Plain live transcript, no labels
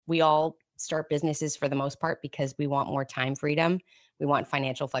we all start businesses for the most part because we want more time freedom. We want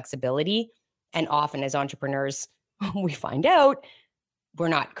financial flexibility. And often as entrepreneurs, we find out we're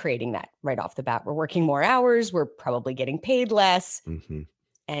not creating that right off the bat. We're working more hours. We're probably getting paid less. Mm-hmm.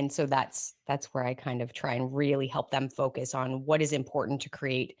 And so that's where I kind of try and really help them focus on what is important to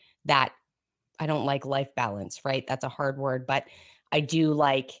create that. I don't like life balance, right? That's a hard word, but I do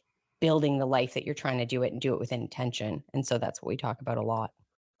like building the life that you're trying to do it and do it with intention. And so that's what we talk about a lot.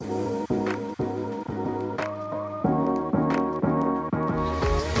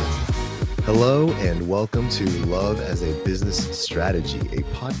 Hello, and welcome to Love as a Business Strategy, a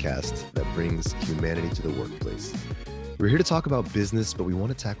podcast that brings humanity to the workplace. We're here to talk about business, but we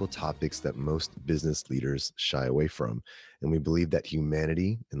want to tackle topics that most business leaders shy away from. And we believe that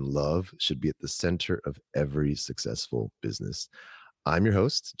humanity and love should be at the center of every successful business. I'm your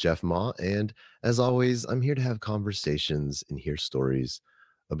host, Jeff Ma, and as always, I'm here to have conversations and hear stories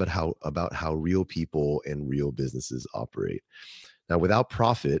about how real people and real businesses operate. Now, without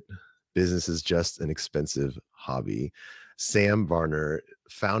profit, business is just an expensive hobby. Sam Varner,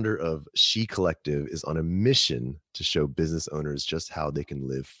 founder of She Collective, is on a mission to show business owners just how they can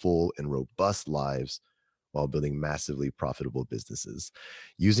live full and robust lives while building massively profitable businesses.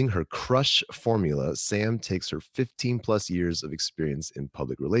 Using her Crush formula, Sam takes her 15 plus years of experience in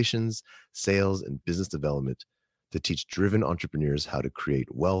public relations, sales, and business development to teach driven entrepreneurs how to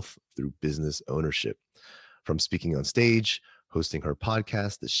create wealth through business ownership. From speaking on stage, hosting her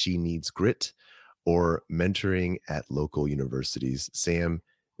podcast, The She Needs Grit, or mentoring at local universities, Sam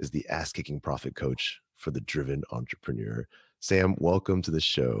is the ass-kicking profit coach for the driven entrepreneur. Sam, welcome to the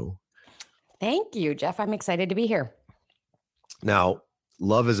show. Thank you, Jeff. I'm excited to be here. Now,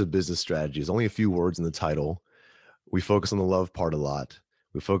 love as a business strategy is only a few words in the title. We focus on the love part a lot.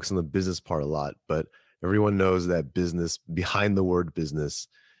 We focus on the business part a lot, but everyone knows that business, behind the word business,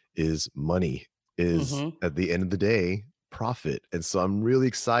 is money, is at the end of the day, profit. And so I'm really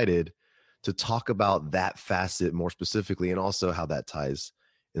excited to talk about that facet more specifically, and also how that ties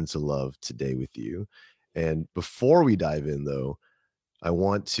into love today with you. And before we dive in, though, I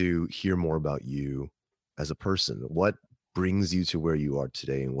want to hear more about you as a person. What brings you to where you are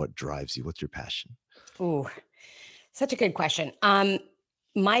today, and what drives you? What's your passion? Ooh, such a good question.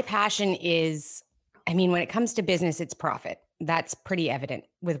 My passion is, when it comes to business, it's profit. That's pretty evident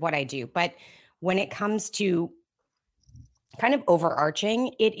with what I do. But when it comes to kind of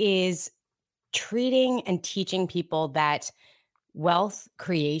overarching, it is treating and teaching people that wealth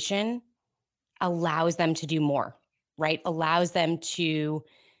creation allows them to do more, right? Allows them to,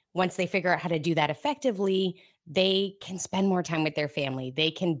 once they figure out how to do that effectively, they can spend more time with their family.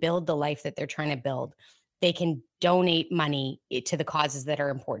 They can build the life that they're trying to build. They can donate money to the causes that are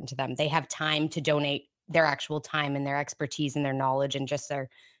important to them. They have time to donate their actual time and their expertise and their knowledge and just their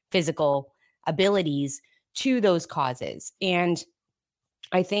physical abilities to those causes. And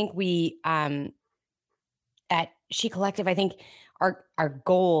I think we, at She Collective, I think our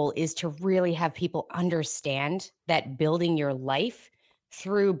goal is to really have people understand that building your life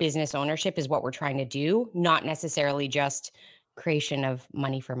through business ownership is what we're trying to do, not necessarily just creation of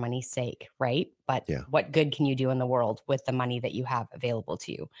money for money's sake, right? But Yeah. what good can you do in the world with the money that you have available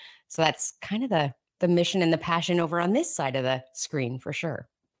to you? So that's kind of the mission and the passion over on this side of the screen for sure.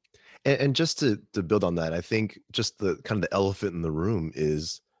 And just to build on that, I think just the kind of the elephant in the room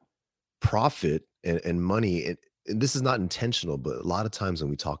is profit and money. And this is not intentional, but a lot of times when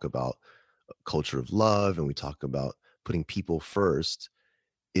we talk about a culture of love and we talk about putting people first,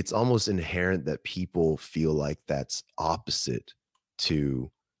 it's almost inherent that people feel like that's opposite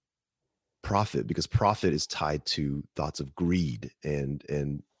to profit, because profit is tied to thoughts of greed and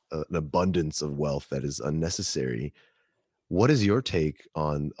an abundance of wealth that is unnecessary. What is your take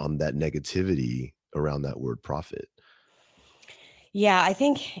on that negativity around that word profit? Yeah, I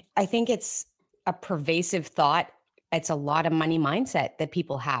think it's a pervasive thought. It's a lot of money mindset that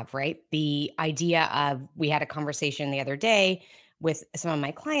people have, right? The idea of, we had a conversation the other day with some of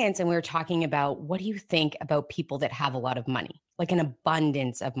my clients, and we were talking about, what do you think about people that have a lot of money, like an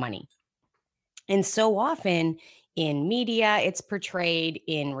abundance of money? And so often in media, it's portrayed.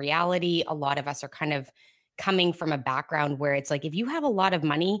 In reality, a lot of us are kind of coming from a background where it's like, if you have a lot of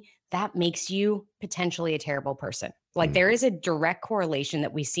money, that makes you potentially a terrible person. Like, Mm, there is a direct correlation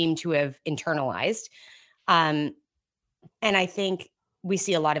that we seem to have internalized. Um, and I think we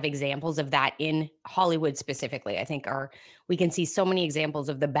see a lot of examples of that in Hollywood specifically. I think we can see so many examples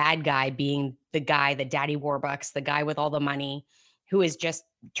of the bad guy being the guy, the daddy warbucks, the guy with all the money, who is just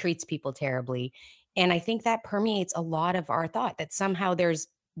treats people terribly. And I think that permeates a lot of our thought, that somehow there's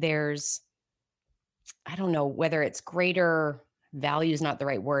I don't know whether it's greater. value is not the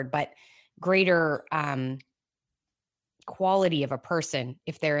right word, but greater quality of a person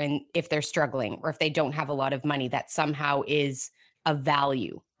if they're struggling, or if they don't have a lot of money, that somehow is a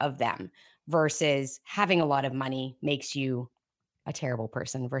value of them, versus having a lot of money makes you a terrible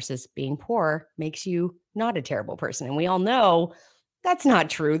person, versus being poor makes you not a terrible person. And we all know that's not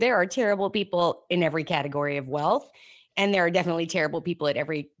true. There are terrible people in every category of wealth, and there are definitely terrible people at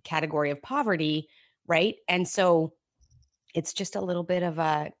every category of poverty, right? And so it's just a little bit of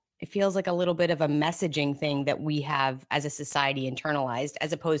a it feels like a little bit of a messaging thing that we have as a society internalized,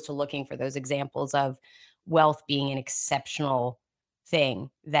 as opposed to looking for those examples of wealth being an exceptional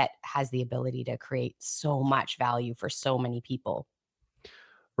thing that has the ability to create so much value for so many people.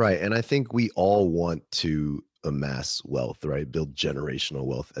 Right. And I think we all want to amass wealth, right? Build generational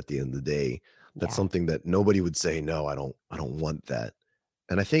wealth at the end of the day. That's Yeah. something that nobody would say, no, I don't want that.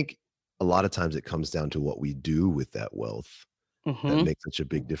 And I think a lot of times it comes down to what we do with that wealth that Hmm. makes such a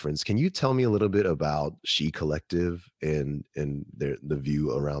big difference. Can you tell me a little bit about She Collective and the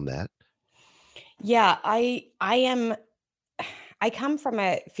view around that? Yeah, I come from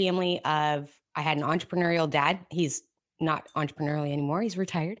a family of I had an entrepreneurial dad. He's not entrepreneurial anymore. He's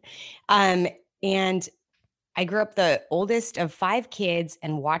retired. Um, and I grew up the oldest of 5 kids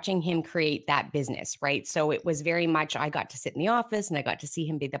and watching him create that business, right? So it was very much I got to sit in the office and I got to see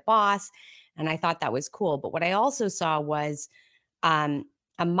him be the boss, and I thought that was cool. But what I also saw was um,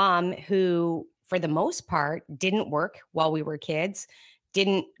 a mom who, for the most part, didn't work while we were kids,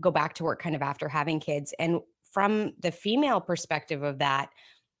 didn't go back to work kind of after having kids. And from the female perspective of that,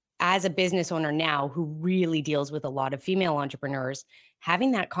 as a business owner now who really deals with a lot of female entrepreneurs,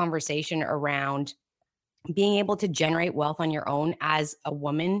 having that conversation around being able to generate wealth on your own as a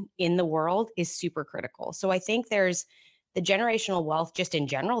woman in the world is super critical. So I think there's the generational wealth just in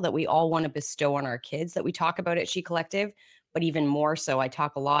general that we all want to bestow on our kids that we talk about at She Collective, but even more so, I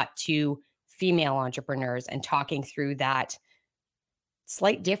talk a lot to female entrepreneurs and talking through that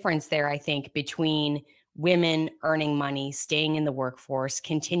slight difference there, I think, between women earning money, staying in the workforce,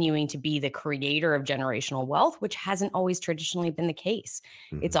 continuing to be the creator of generational wealth, which hasn't always traditionally been the case.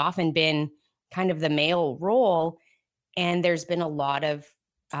 It's Mhm. often been kind of the male role, and there's a lot of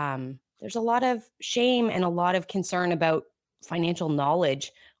shame and a lot of concern about financial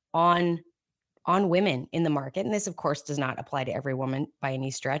knowledge on women in the market. And this, of course, does not apply to every woman by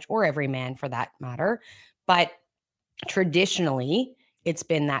any stretch, or every man for that matter. But traditionally, it's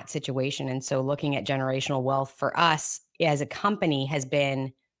been that situation. And so looking at generational wealth for us as a company has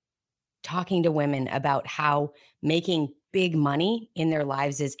been talking to women about how making big money in their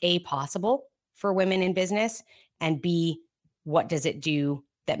lives is A, possible for women in business, and B, what does it do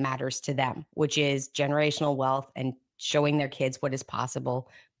that matters to them, which is generational wealth and showing their kids what is possible,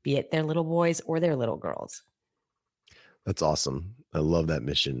 be it their little boys or their little girls. That's awesome. I love that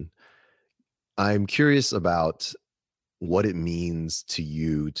mission. I'm curious about what it means to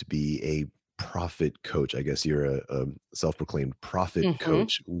you to be a profit coach. I guess you're a self-proclaimed profit Mhm.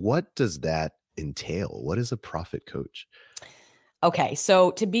 coach. What does that entail? What is a profit coach? Okay,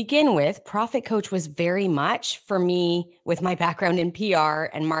 so to begin with, Profit Coach was very much for me with my background in PR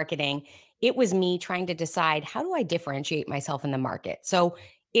and marketing. It was me trying to decide, how do I differentiate myself in the market? So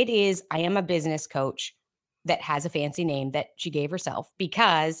I am a business coach that has a fancy name that she gave herself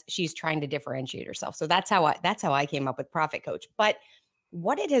because she's trying to differentiate herself. So that's how I came up with Profit Coach. But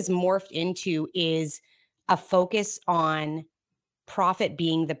what it has morphed into is a focus on profit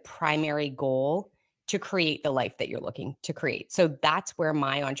being the primary goal to create the life that you're looking to create. So that's where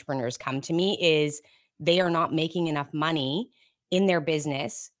my entrepreneurs come to me, is they are not making enough money in their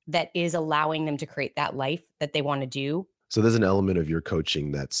business that is allowing them to create that life that they want to do. So there's an element of your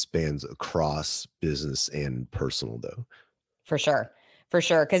coaching that spans across business and personal though. For sure. For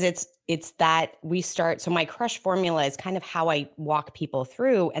sure. Cause it's that we start. So my crush formula is kind of how I walk people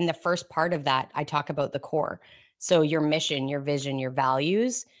through. And the first part of that, I talk about the core. So your mission, your vision, your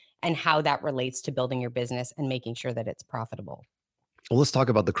values, and how that relates to building your business and making sure that it's profitable. Well, let's talk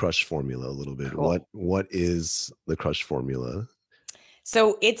about the crush formula a little bit. Cool. What is the crush formula?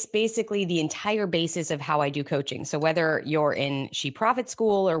 So it's basically the entire basis of how I do coaching. So whether you're in She Profit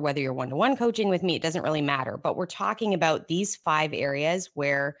School or whether you're one-to-one coaching with me, it doesn't really matter. But we're talking about these 5 areas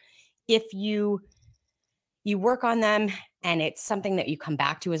where if you work on them and it's something that you come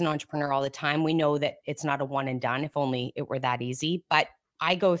back to as an entrepreneur all the time, we know that it's not a one and done, if only it were that easy. But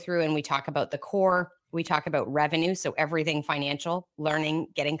I go through and we talk about the core, we talk about revenue, so everything financial, learning,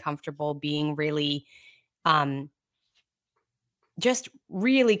 getting comfortable, being really um just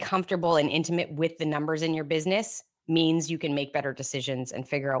really comfortable and intimate with the numbers in your business means you can make better decisions and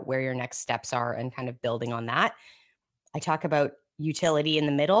figure out where your next steps are and kind of building on that. I talk about utility in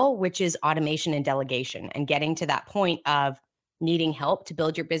the middle, which is automation and delegation, and getting to that point of needing help to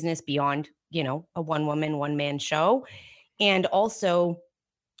build your business beyond, a one woman, one man show. And also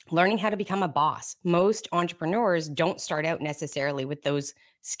learning how to become a boss. Most entrepreneurs don't start out necessarily with those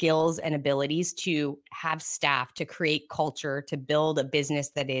skills and abilities to have staff, to create culture, to build a business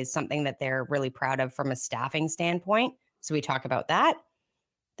that is something that they're really proud of from a staffing standpoint. So we talk about that.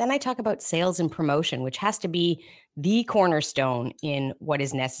 Then I talk about sales and promotion, which has to be the cornerstone in what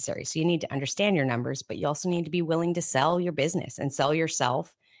is necessary. So you need to understand your numbers, but you also need to be willing to sell your business and sell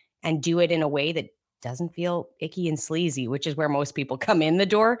yourself and do it in a way that doesn't feel icky and sleazy, which is where most people come in the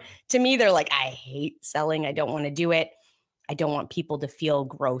door. To me, they're like, I hate selling. I don't want to do it. I don't want people to feel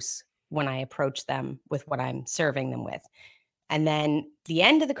gross when I approach them with what I'm serving them with. And then the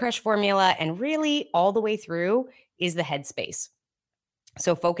end of the crush formula, and really all the way through, is the headspace.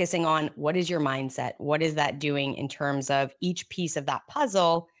 So focusing on what is your mindset? What is that doing in terms of each piece of that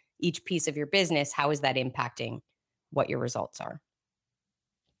puzzle, each piece of your business? How is that impacting what your results are?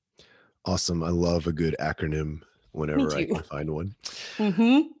 Awesome. I love a good acronym Me whenever I too. can find one.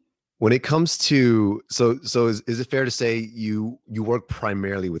 Hmm. When it comes to is it fair to say you work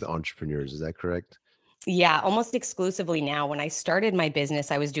primarily with entrepreneurs? Is that correct? Yeah, almost exclusively now. When I started my business,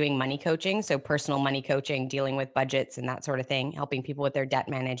 I was doing money coaching. So personal money coaching, dealing with budgets and that sort of thing, helping people with their debt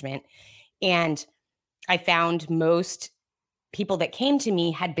management. And I found most people that came to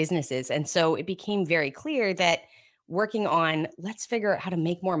me had businesses. And so it became very clear that working on let's figure out how to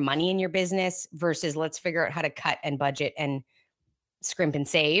make more money in your business versus let's figure out how to cut and budget and scrimp and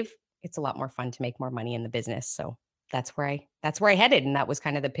save. It's a lot more fun to make more money in the business. So that's where I headed. And that was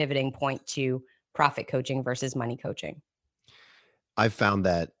kind of the pivoting point to profit coaching versus money coaching. I've found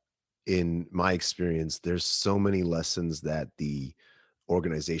that in my experience, there's so many lessons that the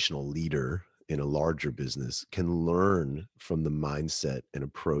organizational leader in a larger business can learn from the mindset and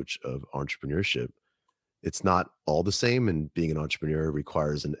approach of entrepreneurship. It's not all the same, and being an entrepreneur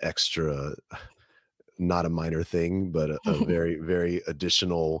requires an extra, not a minor thing, but a very, very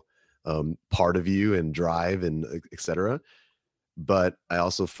additional part of you and drive and et cetera. But I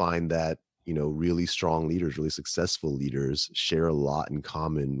also find that, really strong leaders, really successful leaders share a lot in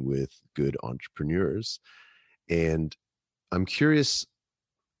common with good entrepreneurs. And I'm curious,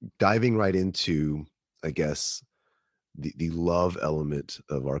 diving right into, I guess, the love element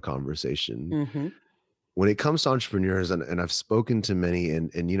of our conversation. Hmm. When it comes to entrepreneurs, and I've spoken to many,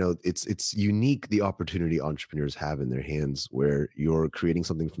 and it's unique, the opportunity entrepreneurs have in their hands, where you're creating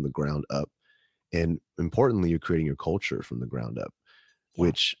something from the ground up. And importantly, you're creating your culture from the ground up, Yeah.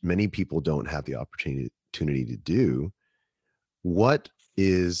 which many people don't have the opportunity to do. What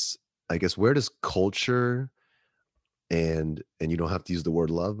is, I guess, where does culture and you don't have to use the word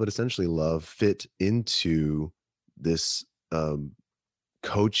love, but essentially love fit into this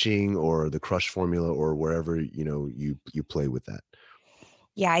coaching or the crush formula, or wherever you play with that?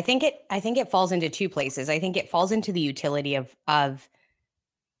 Yeah, I think it falls into two places. I think it falls into the utility of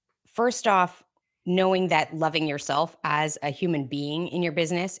first off, knowing that loving yourself as a human being in your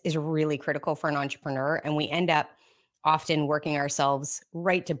business is really critical for an entrepreneur. And we end up often working ourselves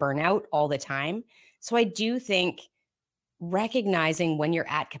right to burnout all the time. So I do think recognizing when you're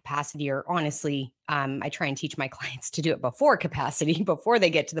at capacity, or honestly, I try and teach my clients to do it before capacity, before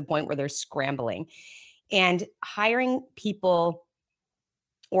they get to the point where they're scrambling, and hiring people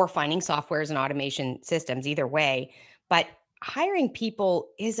or finding softwares and automation systems, either way. But hiring people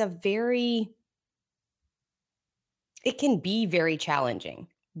is it can be very challenging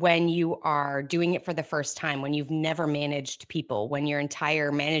when you are doing it for the first time, when you've never managed people, when your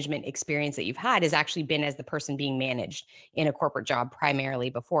entire management experience that you've had has actually been as the person being managed in a corporate job primarily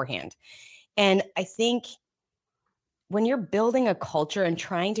beforehand. And I think when you're building a culture and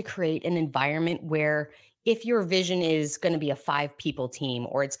trying to create an environment where if your vision is going to be a 5 people team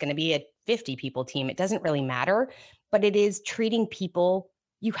or it's going to be a 50 people team, it doesn't really matter, but it is treating people,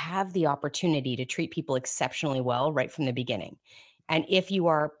 you have the opportunity to treat people exceptionally well right from the beginning. And if you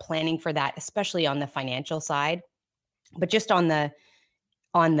are planning for that, especially on the financial side, but just on the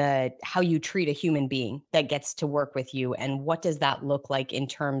how you treat a human being that gets to work with you, and what does that look like in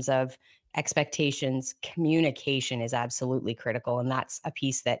terms of expectations. Communication is absolutely critical, and that's a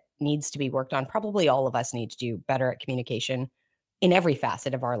piece that needs to be worked on. Probably all of us need to do better at communication in every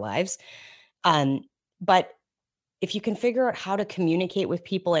facet of our lives. But if you can figure out how to communicate with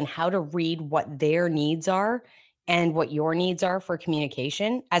people and how to read what their needs are and what your needs are for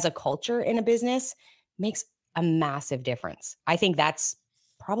communication as a culture in a business, makes a massive difference. I think that's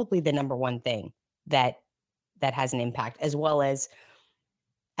probably the number one thing that has an impact, as well as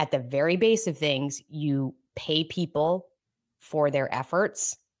at the very base of things, you pay people for their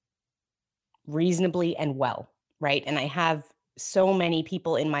efforts reasonably and well, right? And I have so many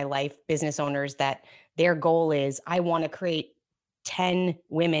people in my life, business owners, that their goal is I want to create 10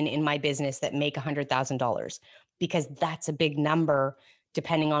 women in my business that make $100,000 because that's a big number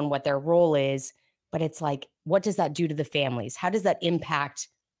depending on what their role is. But it's like, what does that do to the families? How does that impact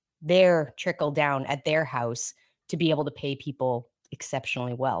their trickle down at their house to be able to pay people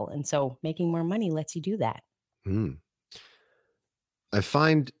exceptionally well? And so making more money lets you do that. Mm. I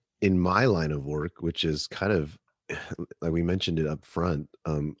find in my line of work, which is kind of like we mentioned it up front,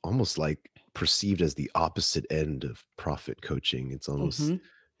 almost like perceived as the opposite end of profit coaching. Hmm.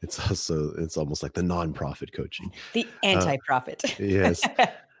 It's almost like the nonprofit coaching. The Uh, anti-profit. yes.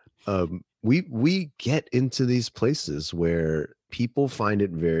 We get into these places where people find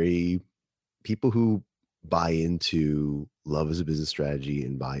it very people who buy into love as a business strategy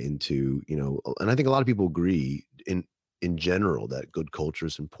and buy into, and I think a lot of people agree in general that good culture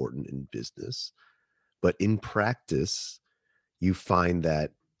is important in business. But in practice, you find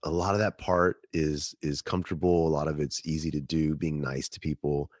that a lot of that part is comfortable, a lot of it's easy to do, being nice to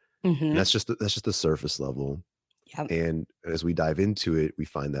people, and Hmm. that's just the surface level. Yep. And as we dive into it, we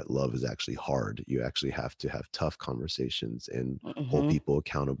find that love is actually hard. You actually have to have tough conversations and hold Hmm. people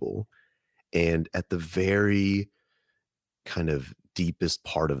accountable. And at the very kind of deepest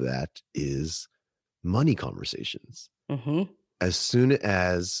part of that is money conversations. Hmm. As soon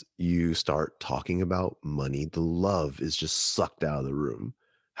as you start talking about money, the love is just sucked out of the room.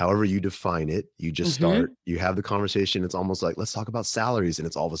 However you define it, Hmm. you have the conversation. It's almost like, let's talk about salaries. And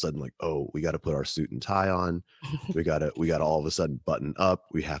it's all of a sudden like, oh, we got to put our suit and tie on. We gotta all of a sudden button up.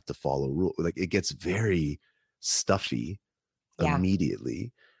 We have to follow rule. Like it gets very stuffy Yeah.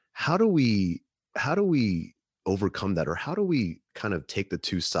 immediately. How do we overcome that? Or how do we kind of take the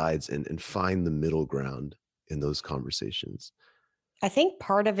two sides and find the middle ground in those conversations? I think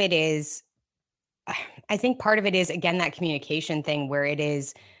part of it is I think part of it is again that communication thing where it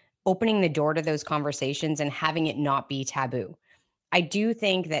is opening the door to those conversations and having it not be taboo. I do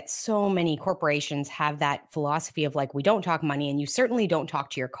think that so many corporations have that philosophy of like we don't talk money and you certainly don't talk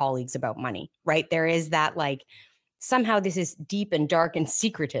to your colleagues about money, right? There is that like somehow this is deep and dark and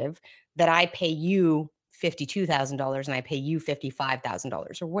secretive that I pay you $52,000 and I pay you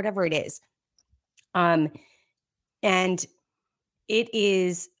 $55,000 or whatever it is. Um and it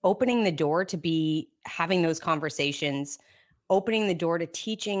is opening the door to be having those conversations, opening the door to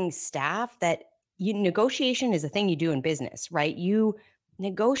teaching staff that negotiation is a thing you do in business, right? You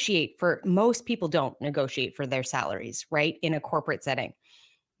negotiate for most people don't negotiate for their salaries, right? In a corporate setting.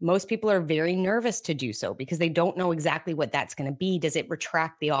 Most people are very nervous to do so because they don't know exactly what that's going to be. Does it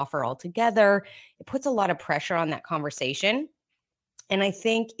retract the offer altogether? It puts a lot of pressure on that conversation. And I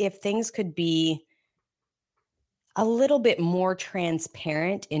think if things could be a little bit more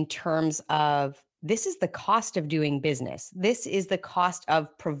transparent in terms of this is the cost of doing business. This is the cost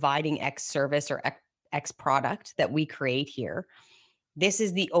of providing X service or X product that we create here. This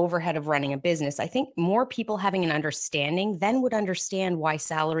is the overhead of running a business. I think more people having an understanding then would understand why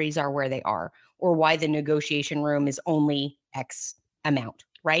salaries are where they are or why the negotiation room is only X amount,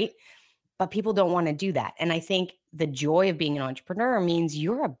 right? But people don't want to do that. And I think the joy of being an entrepreneur means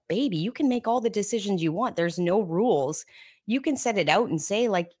you're a baby. You can make all the decisions you want. There's no rules. You can set it out and say,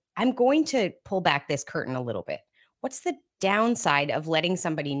 like, I'm going to pull back this curtain a little bit. What's the downside of letting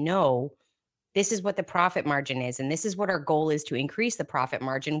somebody know this is what the profit margin is? And this is what our goal is to increase the profit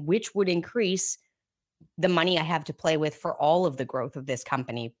margin, which would increase the money I have to play with for all of the growth of this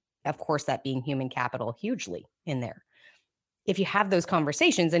company. Of course, that being human capital hugely in there. If you have those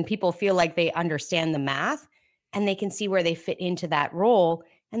conversations and people feel like they understand the math and they can see where they fit into that role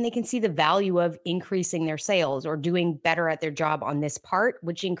and they can see the value of increasing their sales or doing better at their job on this part,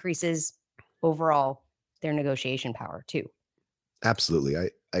 which increases overall their negotiation power too. Absolutely.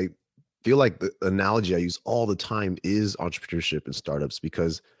 I feel like the analogy I use all the time is entrepreneurship and startups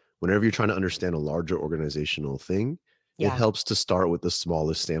because whenever you're trying to understand a larger organizational thing, it Yeah. helps to start with the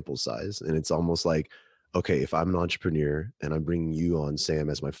smallest sample size. And it's almost like, okay, if I'm an entrepreneur and I'm bringing you on, Sam,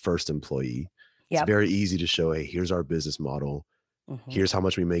 as my first employee, it's Yep. very easy to show, hey, here's our business model. Hmm. Here's how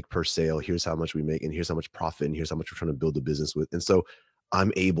much we make per sale. Here's how much we make, and here's how much profit, and here's how much we're trying to build a business with. And so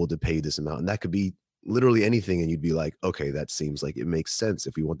I'm able to pay this amount. And that could be literally anything. And you'd be like, okay, that seems like it makes sense.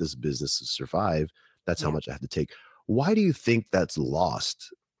 If we want this business to survive, that's how Yeah. much I have to take. Why do you think that's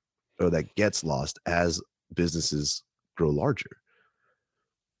lost or that gets lost as businesses grow larger?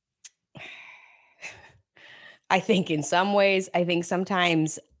 I think in some ways, I think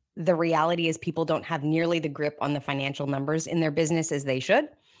sometimes the reality is people don't have nearly the grip on the financial numbers in their business as they should.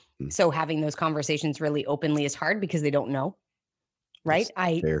 Mm, So having those conversations really openly is hard because they don't know. right?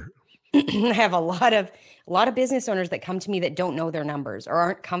 That's I fair. have a lot of business owners that come to me that don't know their numbers or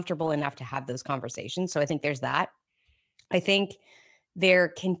aren't comfortable enough to have those conversations. So I think there's that. I think there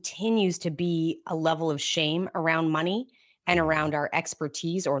continues to be a level of shame around money and Mhm. around our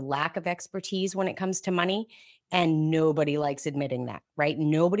expertise or lack of expertise when it comes to money. And nobody likes admitting that, right?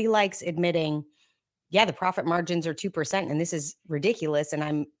 Nobody likes admitting, yeah, the profit margins are 2% and this is ridiculous. And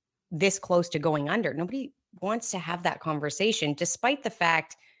I'm this close to going under. Nobody wants to have that conversation, despite the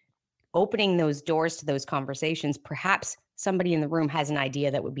fact opening those doors to those conversations, perhaps somebody in the room has an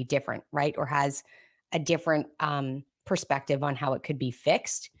idea that would be different, right? Or has a different perspective on how it could be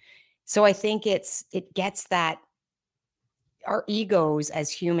fixed. So I think it gets that our egos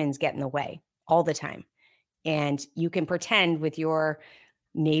as humans get in the way all the time. And you can pretend with your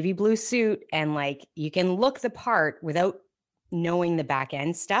navy blue suit and like you can look the part without knowing the back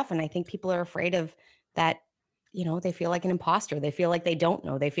end stuff. And I think people are afraid of that. They feel like an imposter. They feel like they don't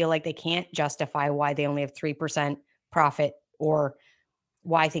know. They feel like they can't justify why they only have 3% profit or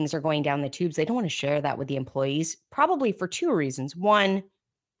why things are going down the tubes. They don't want to share that with the employees, probably for two reasons. One,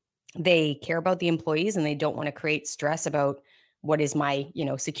 they care about the employees and they don't want to create stress about what is my,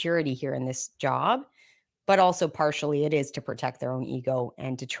 security here in this job. But also partially it is to protect their own ego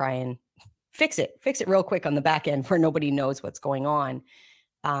and to try and fix it real quick on the back end where nobody knows what's going on.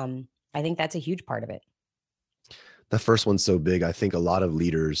 I think that's a huge part of it. The first one's so big. I think a lot of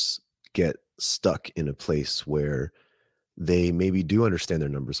leaders get stuck in a place where they maybe do understand their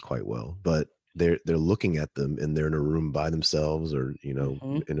numbers quite well, but they're looking at them and they're in a room by themselves or,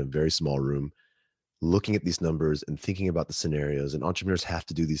 Mhm. in a very small room, looking at these numbers and thinking about the scenarios. And entrepreneurs have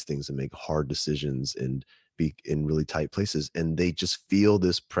to do these things and make hard decisions and be in really tight places. And they just feel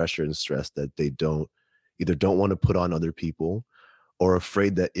this pressure and stress that they don't want to put on other people or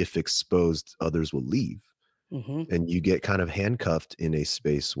afraid that if exposed, others will leave. Mhm. And you get kind of handcuffed in a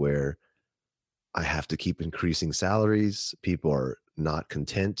space where I have to keep increasing salaries. People are not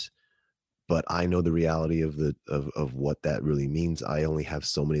content, but I know the reality of what that really means. I only have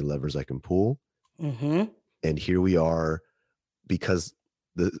so many levers I can pull. Mhm. And here we are because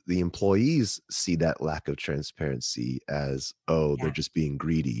the employees see that lack of transparency as, oh, they're Yeah. just being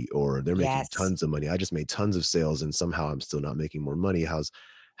greedy or they're making Yes. tons of money. I just made tons of sales and somehow I'm still not making more money.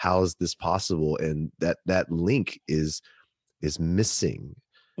 How's this possible? And that link is missing.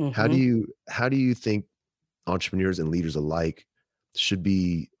 Mhm. How do you think entrepreneurs and leaders alike should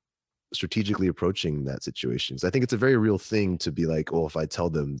be strategically approaching that situation? 'Cause I think it's a very real thing to be like, "Oh, if I tell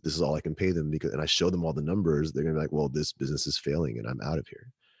them this is all I can pay them because," and I show them all the numbers, they're gonna be like, "Well, this business is failing and I'm out of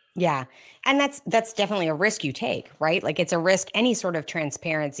here." Yeah. And that's definitely a risk you take, right? Like it's a risk any sort of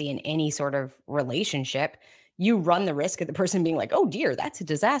transparency in any sort of relationship. You run the risk of the person being like, "Oh dear, that's a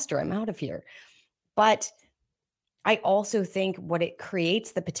disaster. I'm out of here." But I also think what it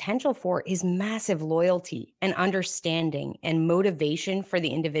creates the potential for is massive loyalty and understanding and motivation for the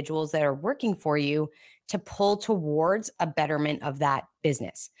individuals that are working for you to pull towards a betterment of that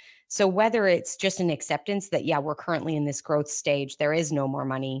business. So, whether it's just an acceptance that, yeah, we're currently in this growth stage, there is no more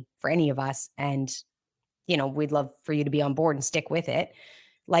money for any of us. And, we'd love for you to be on board and stick with it,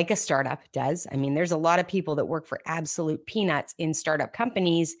 like a startup does. I mean, there's a lot of people that work for absolute peanuts in startup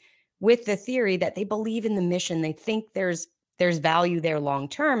companies with the theory that they believe in the mission. They think there's value there long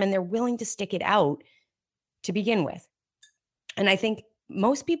term and they're willing to stick it out to begin with. And I think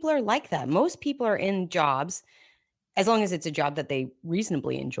most people are like that. Most people are in jobs as long as it's a job that they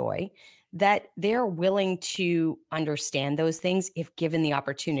reasonably enjoy that they're willing to understand those things if given the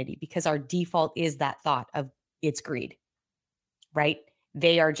opportunity because our default is that thought of it's greed, right?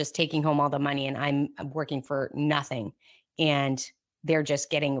 They are just taking home all the money and I'm working for nothing. And they're just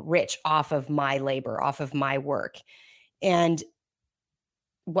getting rich off of my labor, off of my work. And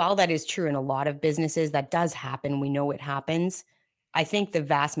while that is true in a lot of businesses, that does happen. We know it happens. I think the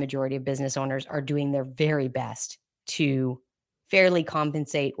vast majority of business owners are doing their very best to fairly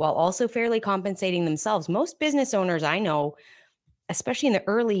compensate while also fairly compensating themselves. Most business owners I know, especially in the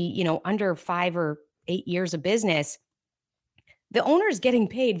early, under 5 or 8 years of business, the owner is getting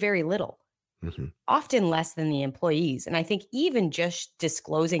paid very little, Mhm. often less than the employees. And I think even just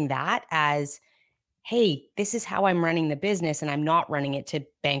disclosing that as, hey, this is how I'm running the business and I'm not running it to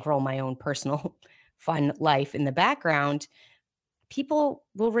bankroll my own personal fun life in the background, people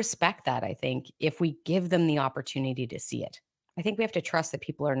will respect that, I think, if we give them the opportunity to see it. I think we have to trust that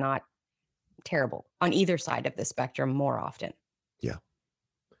people are not terrible on either side of the spectrum more often. Yeah.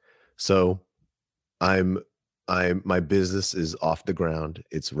 So, I'm my business is off the ground.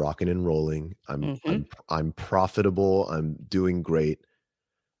 It's rocking and rolling. Mhm. I'm profitable. I'm doing great.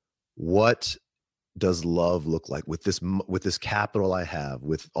 What does love look like with this capital I have,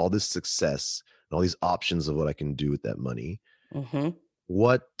 with all this success and all these options of what I can do with that money? Hmm.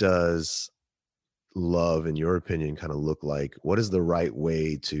 What does love, in your opinion, kind of look like? What is the right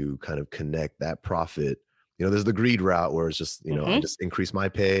way to kind of connect that profit? There's the greed route where it's just, I Hmm. just increase my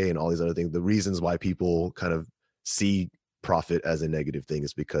pay and all these other things. The reasons why people kind of see profit as a negative thing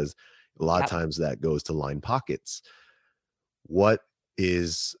is because a lot of Yep. times that goes to line pockets. What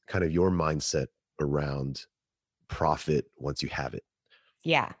is kind of your mindset around profit once you have it?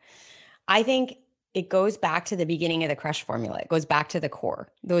 Yeah. I think it goes back to the beginning of the Crush formula. It goes back to the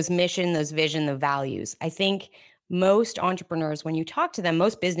core, those mission, those vision, the values. I think most entrepreneurs, when you talk to them,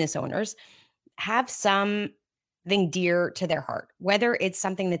 most business owners have something dear to their heart, whether it's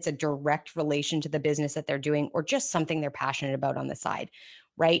something that's a direct relation to the business that they're doing or just something they're passionate about on the side.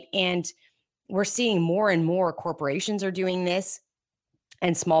 Right. And we're seeing more and more corporations are doing this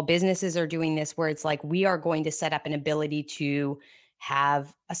and small businesses are doing this, where it's like, we are going to set up an ability to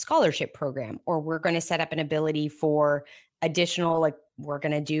have a scholarship program, or we're going to set up an ability for additional, like, we're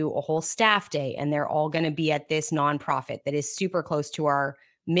going to do a whole staff day and they're all going to be at this nonprofit that is super close to our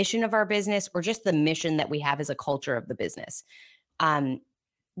mission of our business, or just the mission that we have as a culture of the business. um,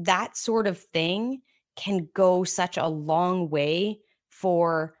 that sort of thing can go such a long way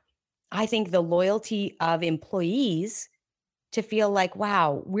for, I think, the loyalty of employees to feel like,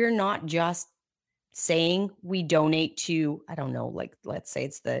 wow, we're not just saying we donate to, I don't know, like, let's say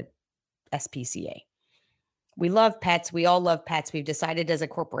it's the SPCA. We love pets. We all love pets. We've decided as a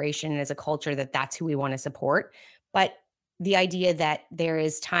corporation and as a culture that that's who we want to support. But the idea that there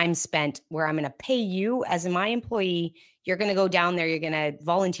is time spent where I'm going to pay you as my employee, you're going to go down there, you're going to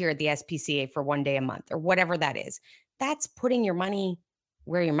volunteer at the SPCA for one day a month or whatever that is. That's putting your money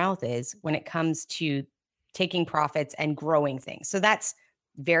where your mouth is when it comes to taking profits and growing things. So that's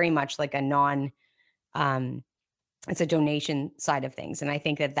very much like a um, it's a donation side of things. And I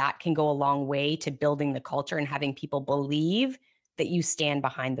think that that can go a long way to building the culture and having people believe that you stand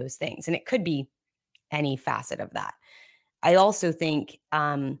behind those things. And it could be any facet of that. I also think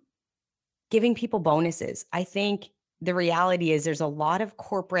giving people bonuses. I think the reality is there's a lot of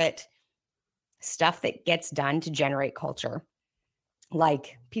corporate stuff that gets done to generate culture,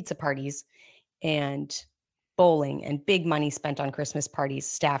 like pizza parties and bowling and big money spent on Christmas parties,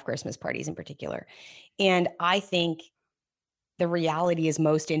 staff Christmas parties in particular. And I think the reality is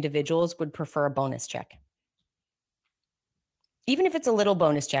most individuals would prefer a bonus check. Even if it's a little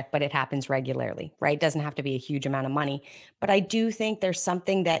bonus check, but it happens regularly, right? It doesn't have to be a huge amount of money. But I do think there's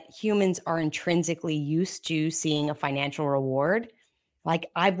something that humans are intrinsically used to seeing a financial reward. Like,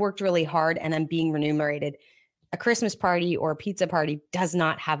 I've worked really hard and I'm being remunerated. A Christmas party or a pizza party does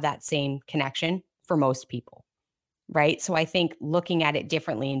not have that same connection for most people, right? So I think looking at it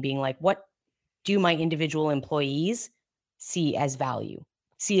differently and being like, what do my individual employees see as value?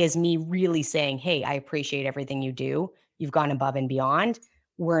 See as me really saying, hey, I appreciate everything you do. You've gone above and beyond.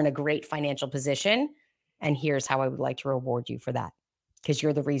 We're in a great financial position. And here's how I would like to reward you for that, because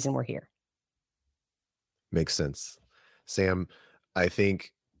you're the reason we're here. Makes sense. Sam, I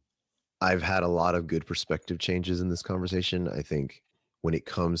think I've had a lot of good perspective changes in this conversation. I think when it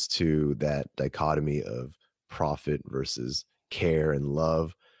comes to that dichotomy of profit versus care and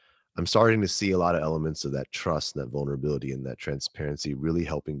love, I'm starting to see a lot of elements of that trust, that vulnerability, and that transparency really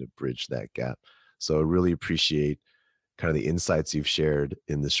helping to bridge that gap. So I really appreciate kind of the insights you've shared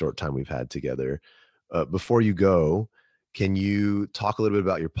in the short time we've had together. Before you go, can you talk a little bit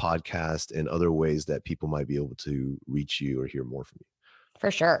about your podcast and other ways that people might be able to reach you or hear more from you?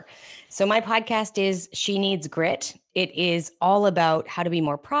 For sure. So, my podcast is She Needs Grit. It is all about how to be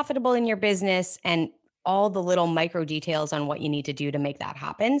more profitable in your business and all the little micro details on what you need to do to make that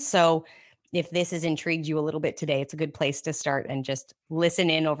happen. So, if this has intrigued you a little bit today, it's a good place to start and just listen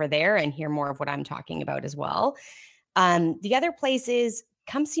in over there and hear more of what I'm talking about as well. The other place is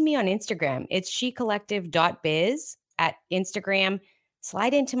come see me on Instagram. It's shecollective.biz at Instagram.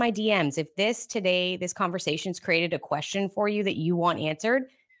 Slide into my DMs. If this conversation's created a question for you that you want answered,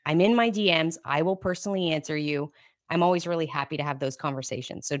 I'm in my DMs. I will personally answer you. I'm always really happy to have those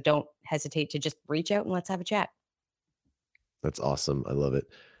conversations. So don't hesitate to just reach out and let's have a chat. That's awesome. I love it.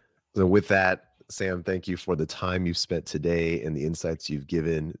 So with that, Sam, thank you for the time you've spent today and the insights you've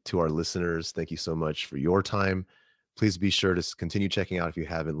given to our listeners. Thank you so much for your time. Please be sure to continue checking out, if you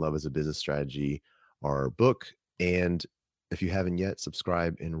haven't, Love as a Business Strategy, our book. And if you haven't yet,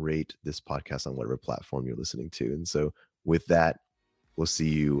 subscribe and rate this podcast on whatever platform you're listening to. And so with that, we'll see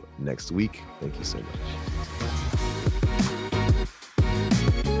you next week. Thank you so much.